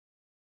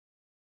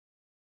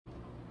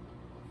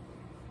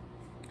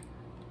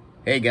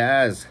Hey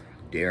guys,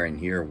 Darren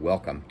here.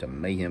 Welcome to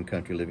Mayhem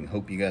Country Living.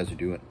 Hope you guys are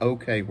doing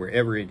okay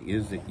wherever it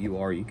is that you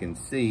are. You can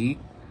see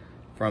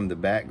from the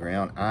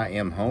background I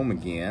am home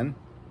again,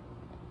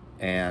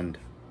 and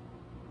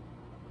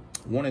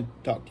I wanted to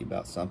talk to you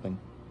about something.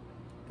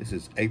 This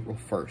is April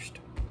 1st.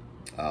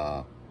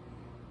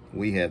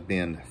 We have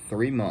been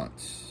 3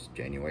 months,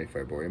 January,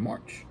 February,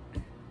 March,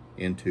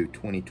 into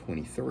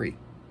 2023.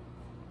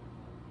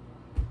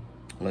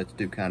 Let's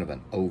do kind of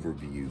an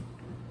overview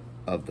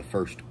of the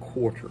first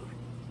quarter.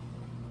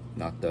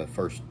 Not the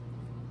first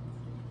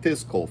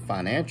fiscal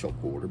financial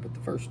quarter, but the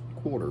first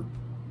quarter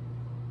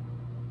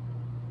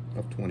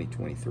of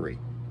 2023.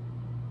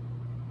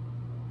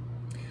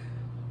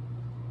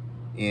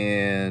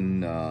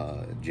 In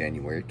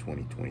January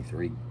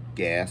 2023,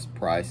 gas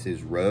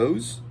prices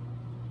rose.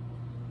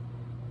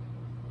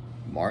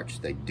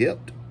 March, they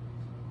dipped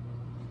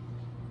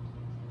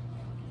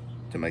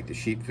to make the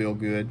sheep feel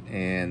good,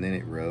 and then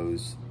it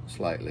rose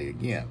slightly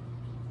again.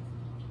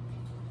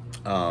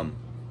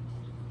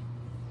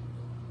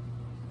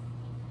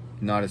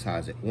 Not as high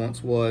as it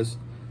once was.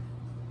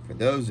 For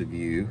those of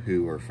you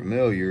who are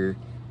familiar,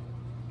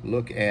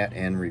 look at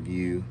and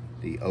review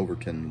the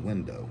Overton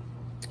window,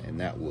 and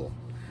that will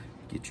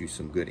get you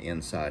some good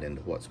insight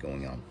into what's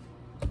going on.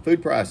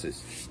 Food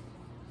prices,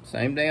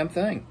 same damn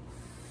thing.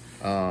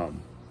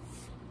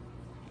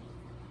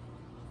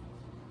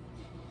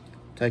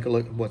 Take a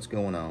look at what's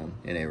going on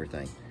and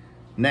everything.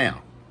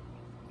 Now,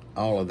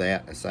 all of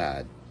that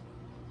aside,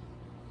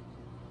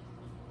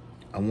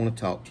 I want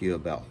to talk to you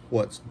about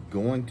what's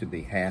going to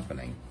be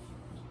happening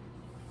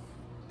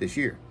this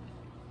year.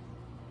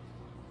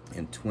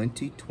 In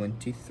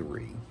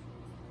 2023,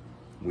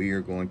 we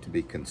are going to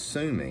be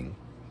consuming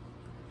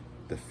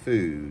the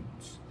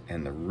foods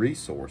and the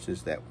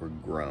resources that were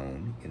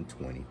grown in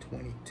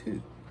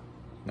 2022.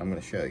 Now I'm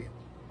going to show you.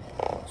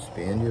 I'll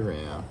spin you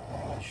around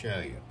and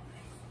show you.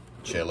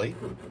 Chili.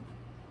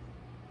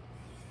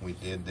 We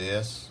did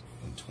this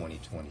in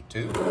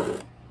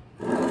 2022.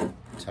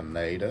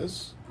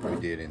 Tomatoes we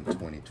did in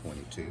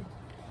 2022,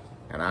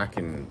 and I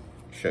can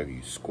show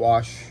you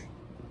squash,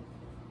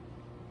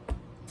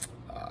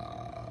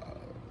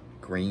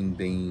 green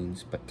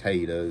beans,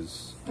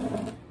 potatoes,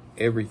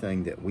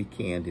 everything that we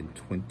canned in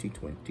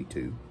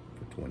 2022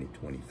 for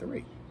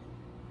 2023.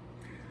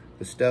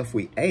 The stuff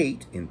we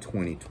ate in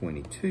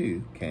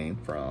 2022 came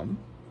from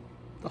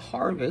the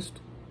harvest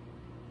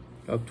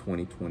of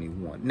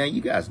 2021. Now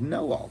you guys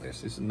know all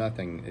this. This is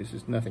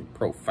nothing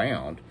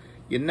profound.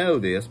 You know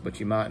this, but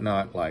you might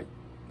not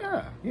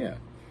yeah.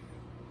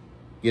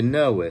 You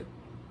know it,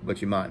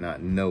 but you might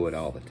not know it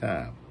all the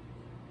time.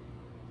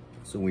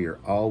 So we are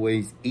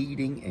always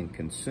eating and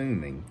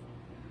consuming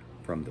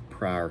from the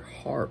prior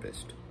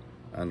harvest,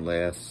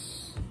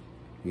 unless,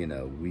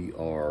 we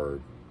are,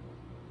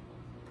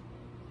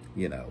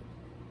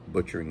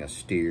 butchering a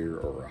steer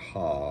or a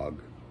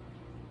hog,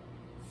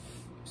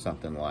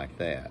 something like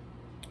that.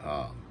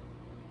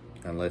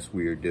 Unless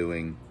we are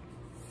doing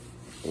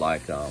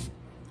like,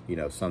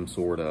 some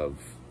sort of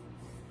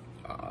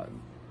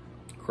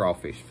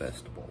crawfish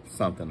festival,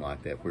 something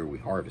like that, where we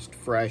harvest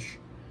fresh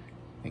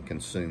and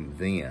consume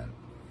then.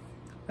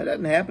 That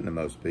doesn't happen to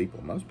most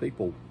people. Most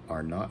people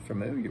are not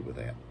familiar with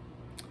that.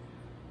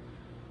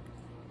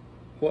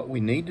 What we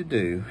need to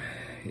do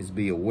is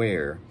be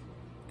aware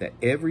that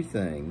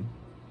everything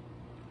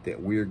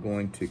that we're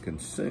going to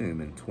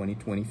consume in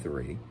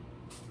 2023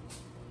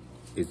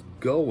 is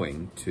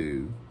going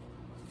to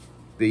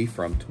be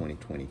from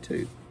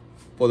 2022,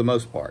 for the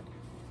most part.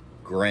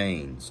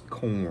 Grains,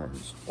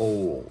 corns,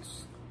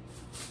 oils,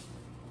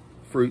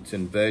 fruits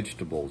and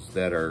vegetables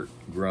that are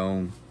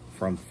grown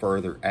from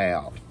further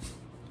out.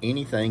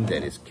 Anything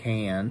that is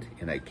canned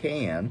in a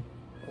can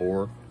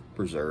or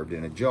preserved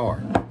in a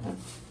jar.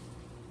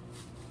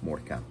 More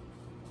to come.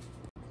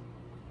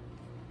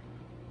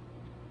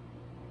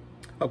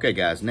 Okay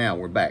guys, now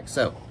we're back.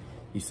 So,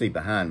 you see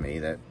behind me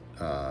that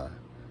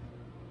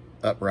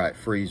upright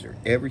freezer.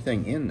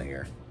 Everything in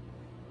there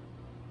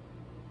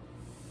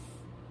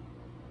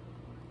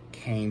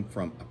came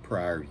from a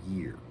prior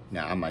year.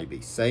 Now, I may be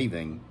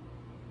saving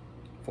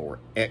for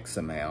X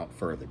amount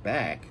further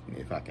back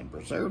if I can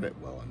preserve it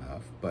well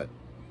enough, but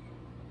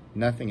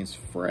nothing is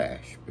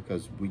fresh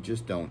because we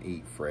just don't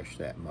eat fresh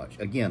that much.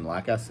 Again,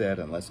 like I said,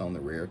 unless on the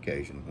rare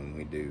occasion when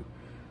we do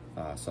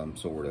some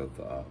sort of,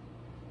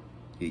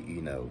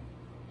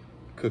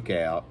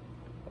 cookout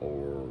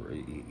or,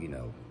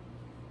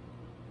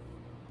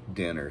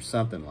 dinner,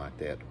 something like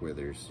that, where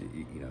there's,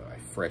 a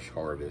fresh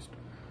harvest,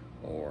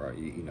 or,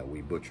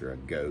 we butcher a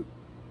goat,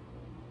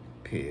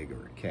 pig,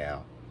 or a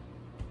cow.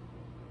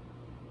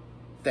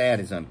 That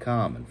is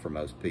uncommon for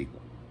most people.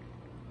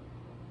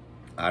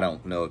 I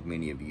don't know of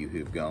many of you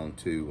who've gone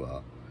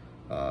to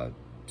a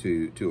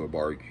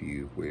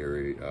barbecue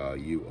where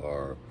you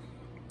are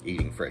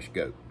eating fresh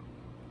goat.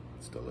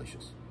 It's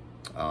delicious.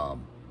 Or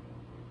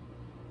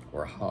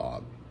a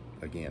hog.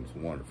 Again, it's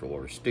wonderful.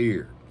 Or a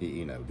steer,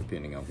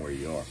 depending on where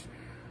you are.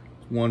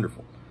 It's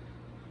wonderful.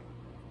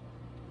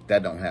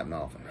 That don't happen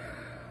often.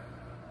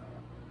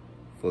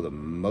 for the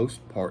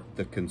most part,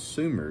 the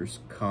consumers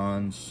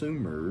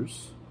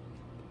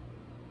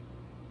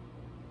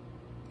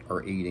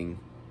are eating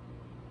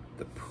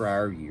the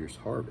prior year's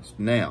harvest.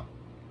 Now,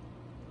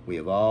 we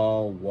have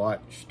all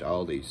watched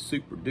all these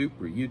super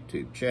duper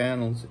YouTube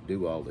channels that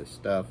do all this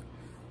stuff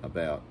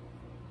about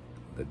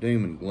the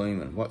doom and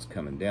gloom and what's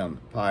coming down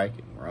the pike,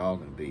 and we're all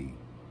going to be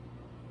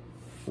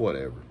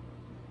whatever,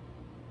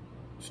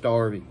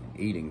 starving and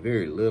eating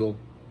very little.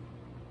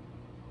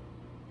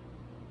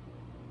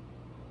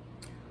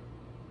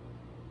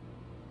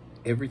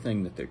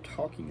 Everything that they're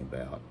talking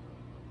about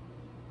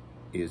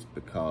is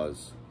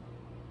because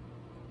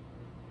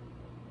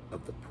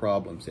of the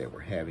problems that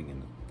we're having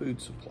in the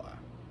food supply.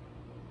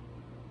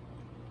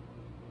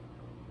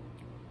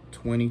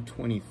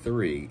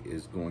 2023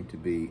 is going to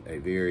be a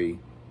very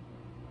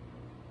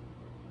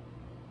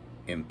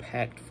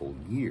impactful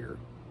year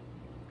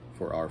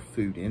for our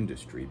food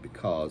industry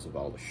because of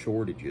all the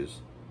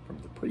shortages from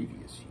the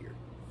previous year.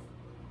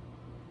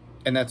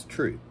 And that's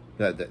true.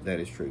 That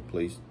is true.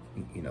 Please,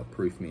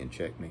 proof me and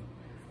check me.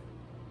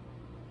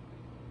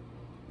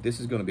 This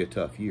is going to be a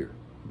tough year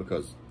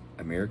because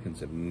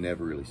Americans have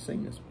never really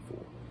seen this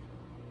before.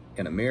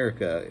 In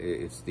America,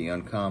 it's the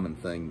uncommon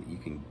thing that you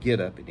can get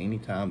up at any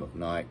time of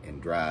night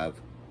and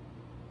drive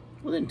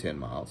within 10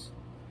 miles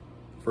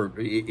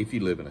if you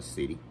live in a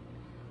city,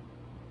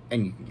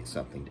 and you can get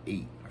something to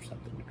eat or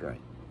something to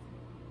drink.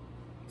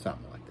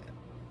 Something like that.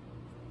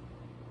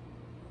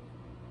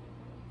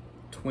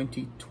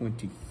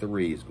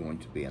 2023 is going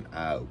to be an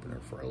eye-opener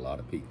for a lot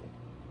of people.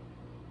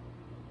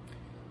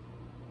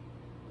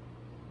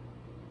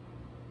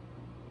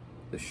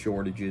 The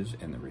shortages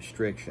and the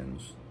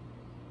restrictions,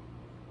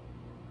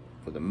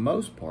 for the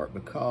most part,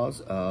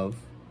 because of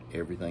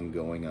everything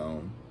going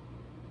on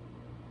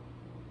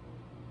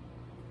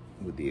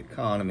with the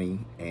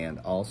economy and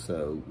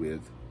also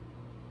with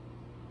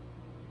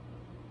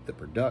the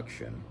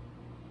production.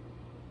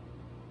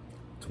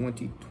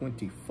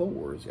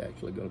 2024 is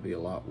actually going to be a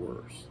lot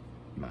worse,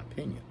 in my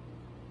opinion,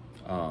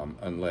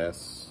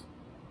 unless,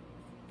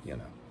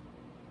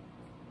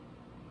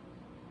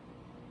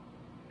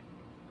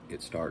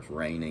 it starts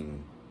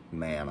raining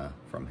manna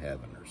from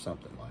heaven or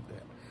something like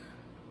that.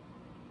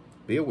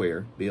 Be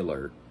aware, be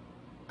alert.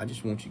 I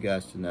just want you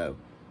guys to know,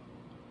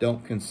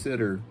 don't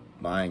consider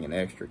buying an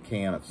extra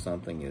can of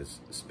something as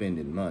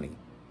spending money.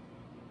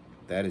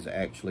 That is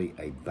actually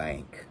a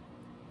bank,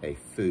 a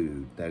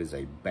food. That is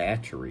a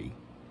battery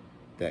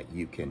that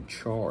you can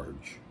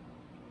charge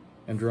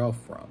and draw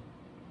from.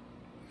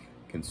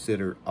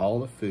 Consider all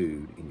the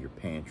food in your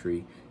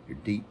pantry, your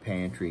deep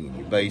pantry, in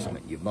your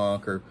basement, your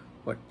bunker,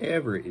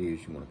 whatever it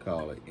is you want to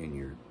call it, in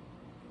your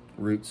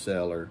root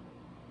cellar,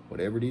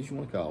 whatever it is you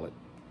want to call it,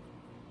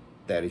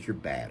 that is your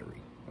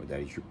battery, or that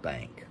is your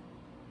bank.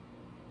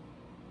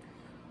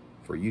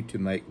 For you to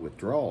make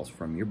withdrawals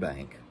from your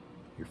bank,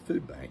 your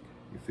food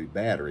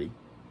battery,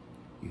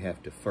 you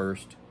have to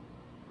first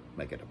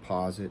make a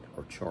deposit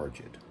or charge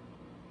it.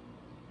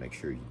 Make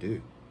sure you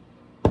do.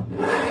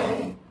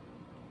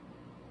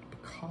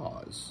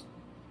 Because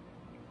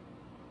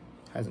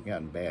it hasn't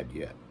gotten bad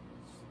yet,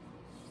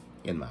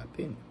 in my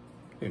opinion.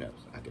 Who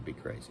knows? I could be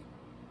crazy.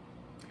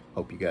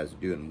 Hope you guys are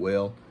doing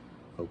well.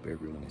 Hope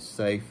everyone is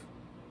safe.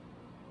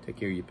 Take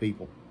care of your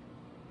people.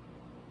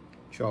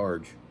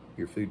 Charge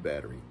your food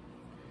battery.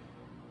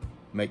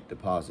 Make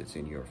deposits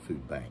in your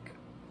food bank.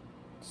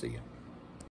 See ya.